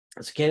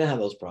 It's okay to have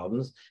those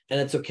problems, and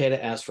it's okay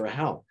to ask for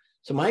help.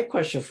 So my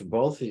question for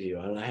both of you,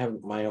 and I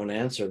have my own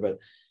answer, but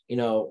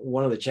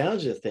one of the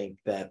challenges I think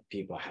that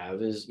people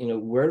have is,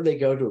 where do they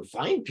go to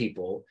find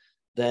people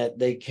that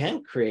they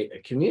can create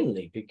a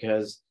community,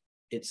 because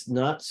it's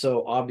not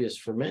so obvious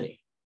for many.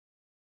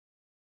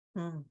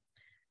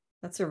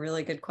 That's a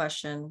really good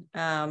question.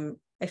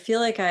 I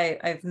feel like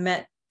I've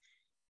met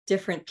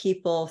different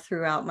people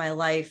throughout my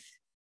life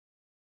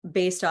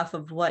based off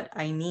of what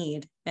I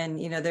need. And,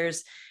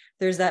 there's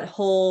that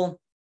whole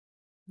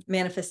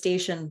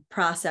manifestation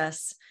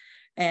process,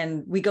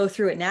 and we go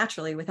through it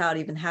naturally without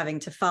even having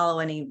to follow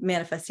any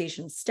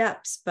manifestation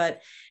steps.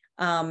 But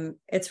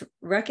it's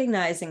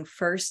recognizing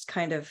first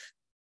kind of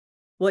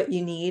what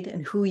you need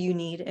and who you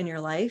need in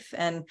your life,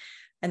 and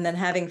then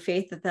having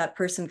faith that that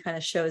person kind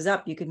of shows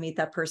up. You could meet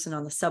that person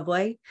on the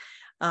subway,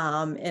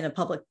 in a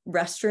public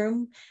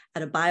restroom,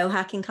 at a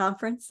biohacking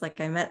conference, like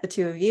I met the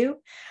two of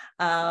you,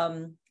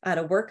 at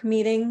a work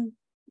meeting,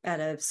 at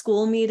a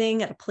school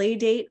meeting, at a play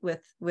date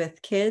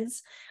with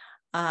kids.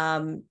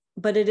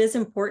 But it is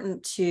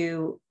important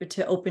to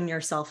open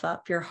yourself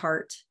up, your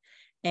heart,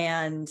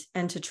 and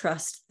to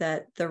trust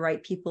that the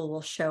right people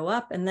will show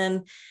up. And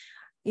then,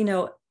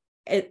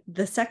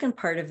 the second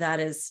part of that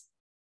is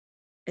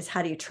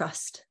how do you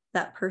trust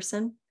that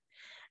person?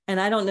 And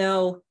I don't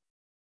know,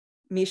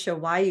 Misha,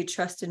 why you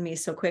trusted me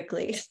so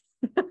quickly.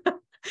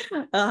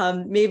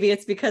 Maybe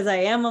it's because I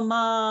am a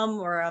mom,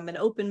 or I'm an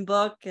open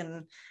book,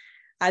 and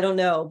I don't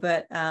know,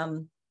 but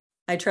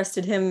I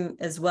trusted him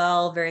as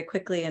well very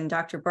quickly. And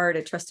Dr. Bart,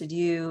 I trusted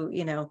you,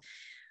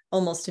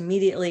 almost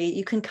immediately.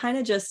 You can kind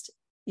of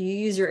you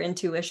use your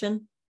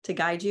intuition to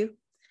guide you,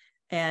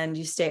 and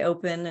you stay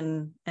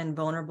open and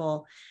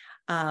vulnerable.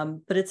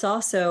 But it's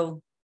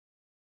also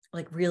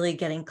like really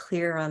getting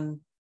clear on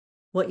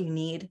what you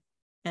need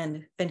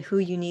and who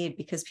you need,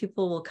 because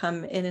people will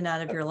come in and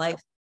out of your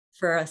life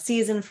for a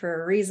season,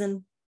 for a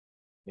reason.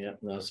 Yeah,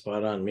 no,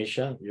 spot on.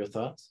 Misha, your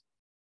thoughts?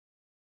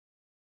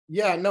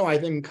 Yeah, no, I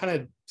think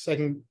kind of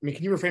second. I mean,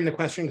 can you reframe the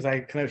question? Because I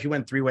kind of, if you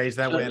went three ways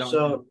that way, I don't.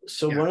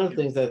 So Yeah. one of the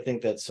things I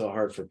think that's so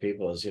hard for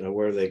people is,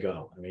 where do they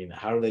go? I mean,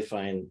 how do they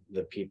find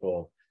the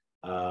people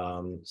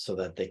so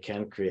that they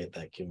can create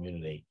that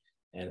community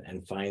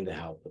and find the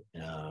help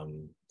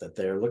that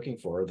they're looking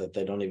for, that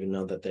they don't even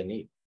know that they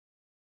need?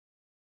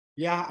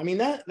 Yeah, I mean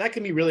that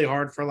can be really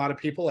hard for a lot of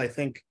people. I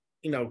think,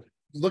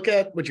 look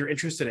at what you're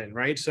interested in,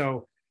 right?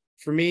 So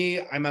for me,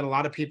 I met a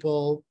lot of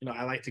people.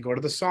 I like to go to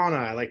the sauna.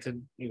 I like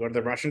to go to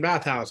the Russian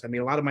bathhouse. I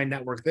mean, a lot of my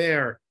network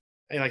there.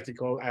 I like to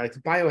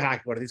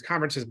biohack, go to these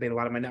conferences, made a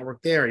lot of my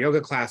network there,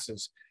 yoga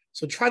classes.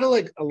 So try to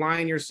like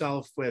align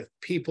yourself with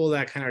people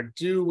that kind of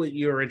do what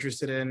you're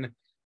interested in.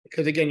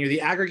 Because again, you're the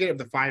aggregate of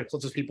the 5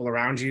 closest people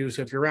around you.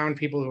 So if you're around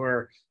people who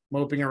are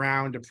moping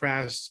around,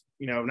 depressed,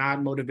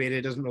 not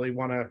motivated, doesn't really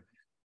want to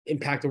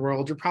impact the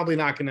world, you're probably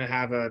not going to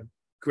have a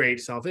great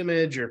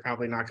self-image. You're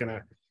probably not going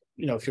to,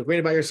 feel great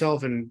about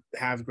yourself and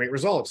have great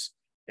results.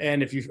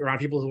 And if you're around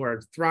people who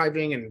are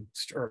thriving and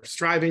or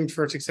striving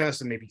for success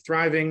and maybe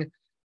thriving,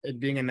 and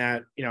being in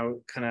that,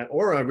 kind of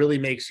aura really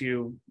makes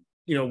you,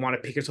 want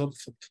to pick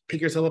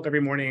yourself up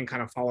every morning and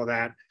kind of follow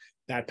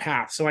that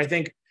path. So I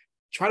think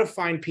try to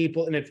find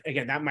people, and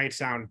again, that might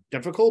sound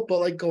difficult,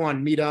 but like go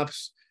on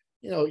meetups.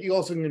 You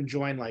also can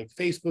join like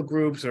Facebook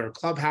groups or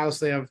Clubhouse.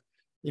 They have,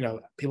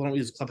 people don't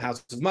use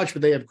Clubhouse as much,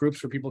 but they have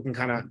groups where people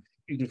can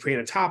you can create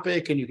a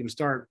topic and you can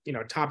start,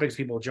 topics,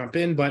 people jump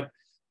in, but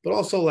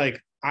also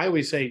like I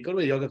always say, go to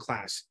a yoga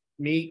class,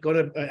 go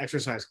to an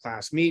exercise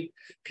class, meet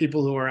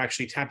people who are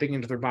actually tapping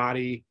into their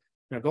body,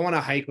 go on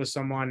a hike with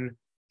someone.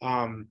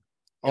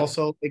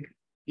 Also like,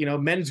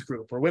 men's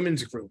group or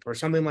women's group or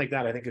something like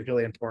that, I think is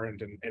really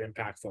important and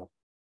impactful.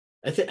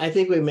 I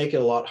think we make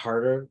it a lot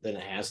harder than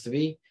it has to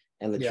be.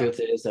 And the truth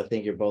is, I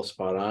think you're both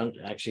spot on.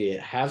 Actually,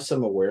 have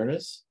some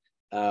awareness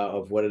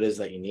of what it is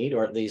that you need,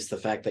 or at least the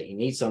fact that you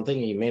need something.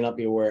 You may not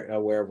be aware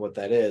of what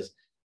that is.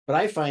 But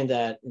I find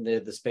that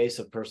the space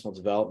of personal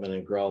development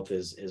and growth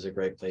is a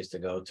great place to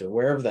go to,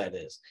 wherever that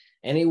is.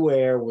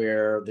 Anywhere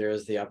where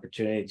there's the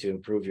opportunity to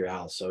improve your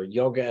health. So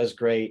yoga is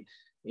great.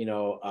 Any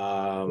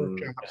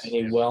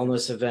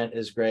wellness event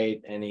is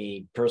great.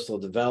 Any personal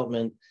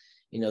development,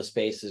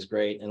 space is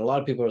great. And a lot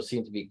of people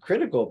seem to be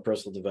critical of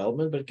personal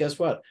development, but guess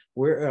what?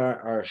 We're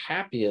our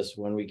happiest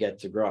when we get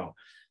to grow.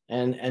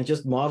 And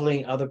just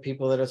modeling other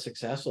people that are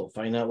successful,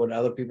 find out what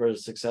other people are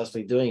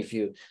successfully doing. If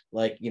you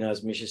like,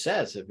 as Misha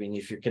says, I mean,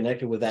 if you're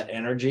connected with that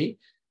energy,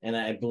 and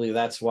I believe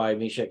that's why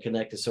Misha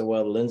connected so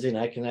well to Lindsay, and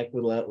I connect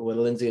with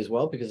Lindsay as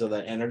well because of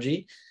that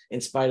energy. In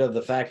spite of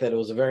the fact that it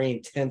was a very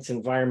intense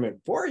environment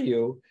for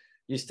you,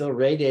 you still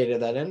radiated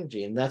that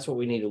energy. And that's what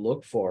we need to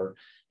look for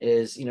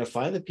is,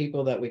 find the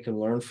people that we can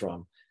learn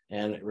from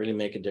and really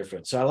make a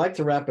difference. So I like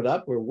to wrap it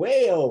up. We're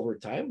way over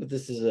time, but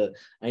this is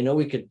I know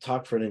we could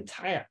talk for an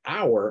entire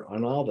hour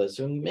on all this,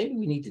 and maybe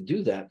we need to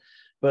do that.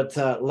 But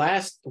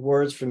last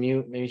words from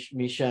you,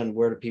 Misha, and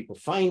where do people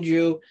find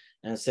you?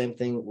 And same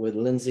thing with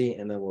Lindsay,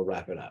 and then we'll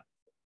wrap it up.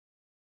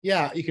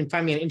 Yeah, you can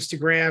find me on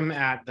Instagram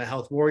at the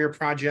Health Warrior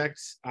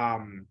Project.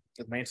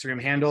 With my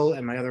Instagram handle,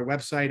 and my other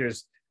website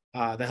is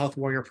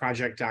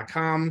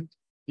thehealthwarriorproject.com.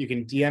 You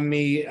can DM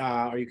me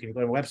or you can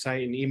go to my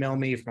website and email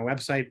me from my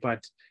website.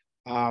 But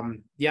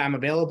yeah, I'm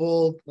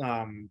available.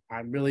 I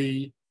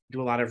really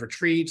do a lot of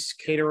retreats,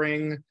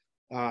 catering,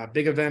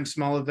 big events,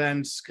 small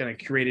events, kind of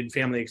curated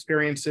family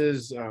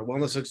experiences,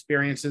 wellness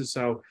experiences.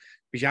 So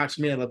reach out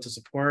to me. I'd love to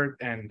support.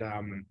 And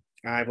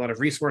I have a lot of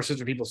resources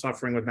for people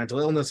suffering with mental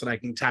illness that I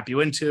can tap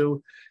you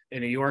into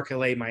in New York,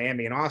 LA,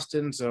 Miami, and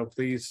Austin. So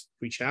please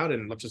reach out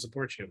and love to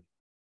support you.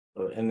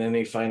 And then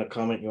any final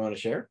comment you want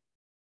to share?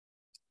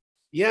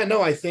 Yeah,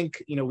 no, I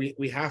think,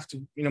 we have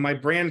to, my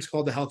brand's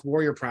called the Health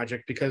Warrior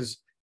Project because,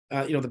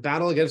 the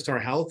battle against our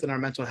health and our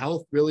mental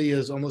health really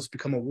has almost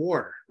become a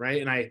war, right?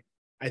 And I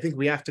think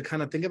we have to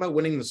kind of think about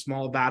winning the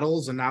small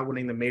battles and not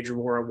winning the major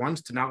war at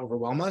once to not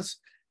overwhelm us.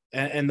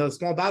 And those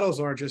small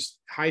battles are just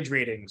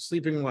hydrating,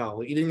 sleeping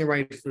well, eating the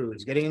right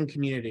foods, getting in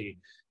community,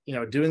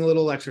 doing a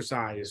little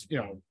exercise,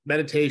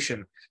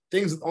 meditation,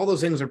 all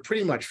those things are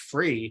pretty much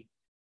free.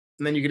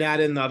 And then you can add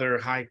in the other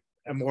high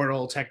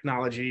immortal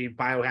technology,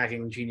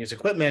 biohacking, genius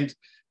equipment.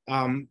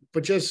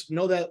 But just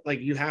know that like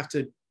you have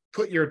to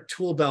put your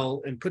tool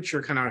belt and put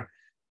your kind of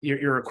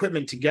your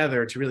equipment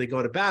together to really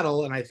go to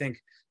battle. And I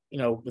think,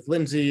 with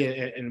Lindsay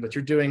and what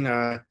you're doing,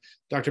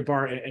 Dr.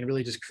 Bart, and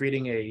really just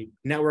creating a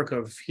network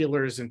of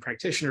healers and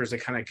practitioners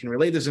that kind of can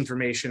relay this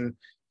information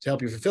to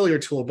help you fulfill your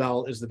tool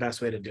belt is the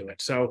best way to do it.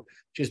 So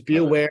just be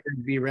aware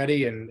and be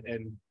ready and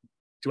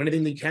do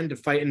anything that you can to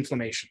fight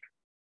inflammation.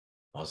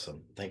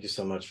 Awesome. Thank you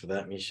so much for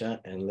that, Misha.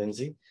 And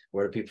Lindsay,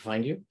 where do people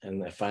find you?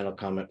 And a final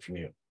comment from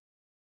you.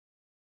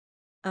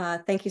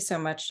 Thank you so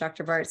much,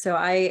 Dr. Bart. So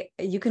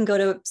you can go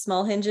to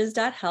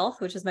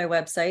smallhinges.health, which is my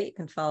website. You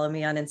can follow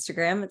me on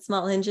Instagram at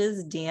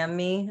smallhinges, DM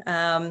me.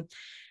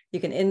 You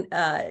can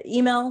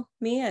email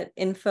me at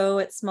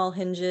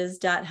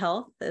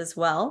info@smallhinges.health as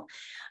well.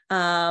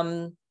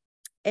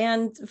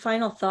 And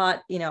final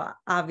thought,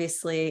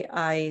 obviously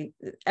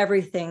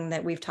everything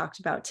that we've talked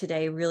about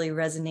today really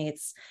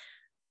resonates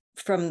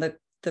from the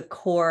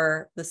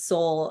core, the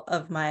soul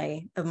of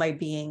my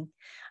being.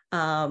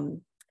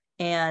 And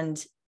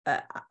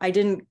I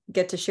didn't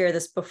get to share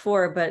this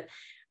before, but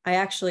I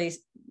actually,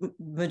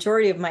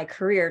 majority of my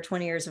career,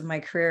 20 years of my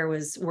career,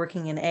 was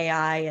working in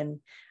AI and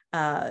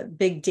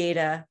big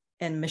data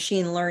and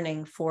machine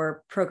learning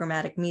for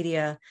programmatic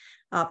media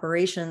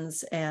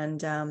operations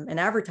and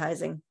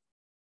advertising.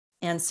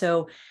 And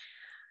so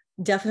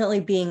definitely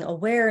being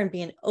aware and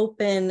being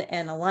open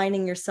and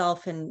aligning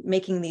yourself and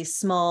making these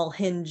small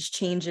hinge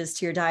changes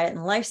to your diet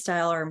and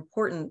lifestyle are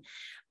important,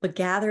 but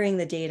gathering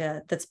the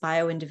data that's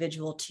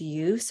bio-individual to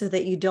you so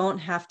that you don't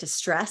have to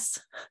stress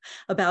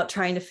about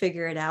trying to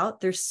figure it out.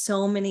 There's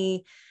so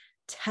many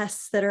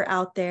tests that are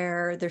out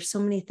there. There's so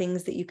many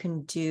things that you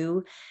can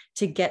do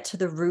to get to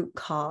the root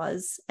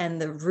cause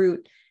and the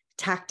root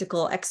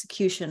tactical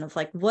execution of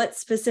like, what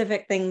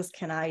specific things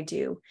can I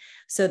do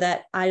so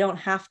that I don't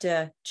have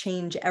to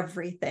change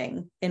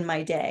everything in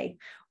my day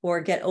or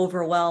get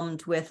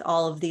overwhelmed with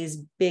all of these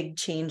big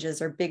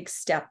changes or big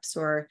steps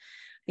or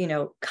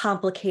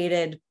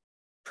complicated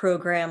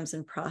programs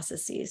and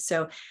processes.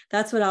 So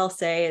that's what I'll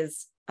say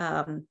is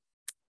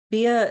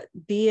be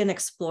an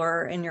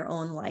explorer in your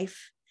own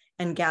life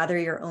and gather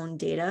your own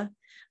data,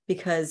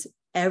 because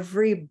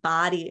every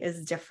body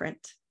is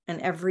different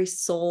and every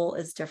soul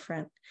is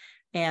different.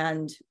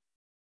 And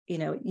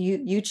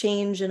you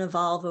change and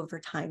evolve over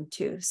time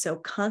too. So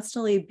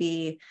constantly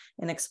be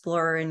an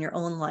explorer in your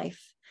own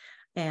life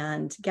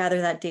and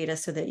gather that data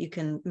so that you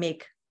can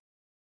make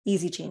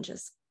easy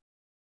changes.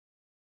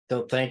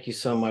 So thank you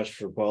so much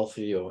for both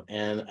of you.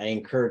 And I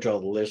encourage all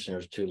the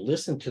listeners to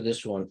listen to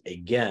this one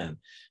again,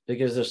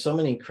 because there's so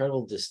many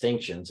incredible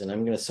distinctions, and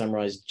I'm going to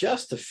summarize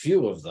just a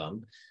few of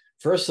them.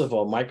 First of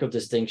all, micro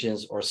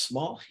distinctions or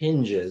small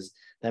hinges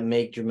that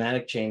make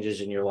dramatic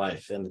changes in your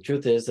life. And the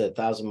truth is that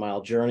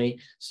 1,000-mile journey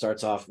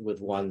starts off with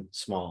one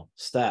small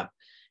step.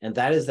 And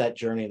that is that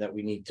journey that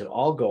we need to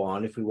all go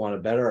on if we want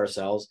to better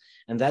ourselves.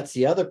 And that's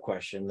the other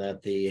question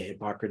that the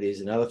Hippocrates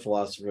and other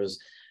philosophers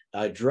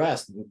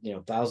addressed,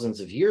 thousands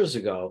of years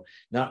ago.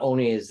 Not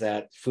only is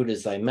that food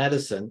is thy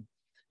medicine,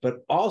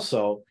 but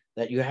also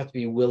that you have to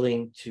be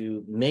willing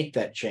to make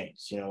that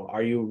change.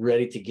 Are you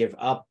ready to give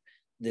up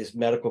this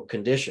medical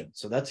condition?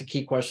 So that's a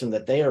key question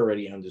that they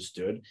already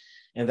understood.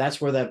 And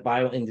that's where that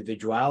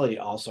bio-individuality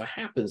also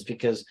happens,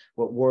 because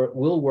what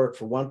will work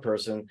for one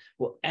person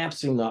will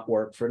absolutely not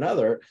work for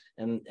another.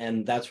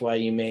 And that's why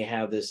you may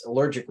have this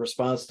allergic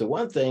response to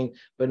one thing,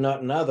 but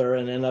not another,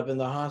 and end up in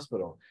the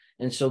hospital.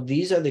 And so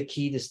these are the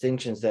key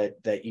distinctions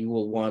that you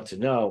will want to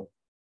know.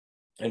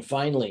 And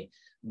finally,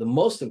 the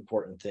most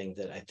important thing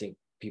that I think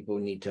people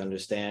need to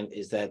understand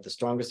is that the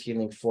strongest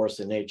healing force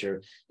in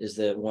nature is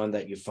the one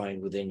that you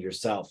find within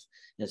yourself.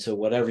 And so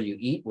whatever you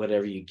eat,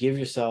 whatever you give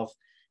yourself,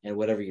 and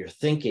whatever you're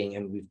thinking,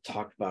 and we've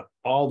talked about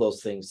all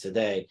those things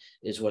today,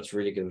 is what's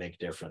really going to make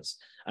a difference.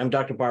 I'm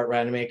Dr. Bart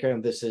Rademaker,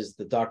 and this is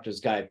the Doctor's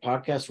Guide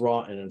podcast,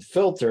 raw and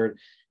unfiltered.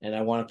 And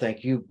I want to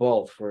thank you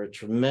both for a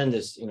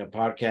tremendous,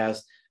 podcast,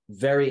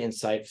 very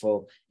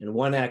insightful. And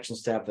one action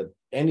step that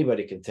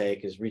anybody can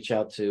take is reach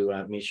out to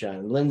Misha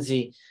and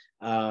Lindsay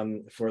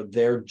for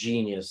their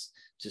genius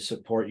to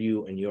support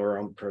you in your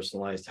own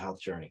personalized health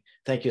journey.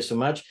 Thank you so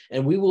much.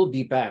 And we will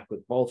be back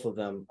with both of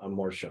them on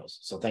more shows.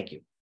 So thank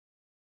you.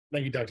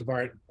 Thank you, Dr.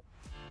 Bart.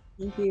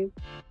 Thank you.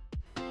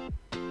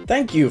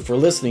 Thank you for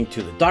listening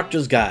to The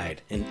Doctor's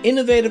Guide, an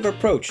innovative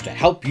approach to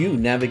help you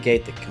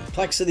navigate the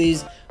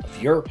complexities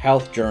of your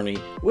health journey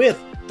with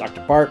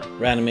Dr. Bart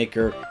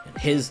Rademaker and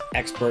his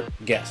expert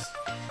guests.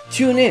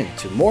 Tune in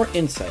to more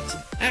insights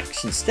and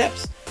action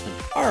steps on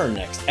our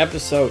next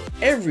episode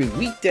every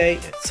weekday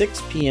at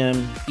 6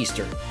 p.m.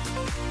 Eastern.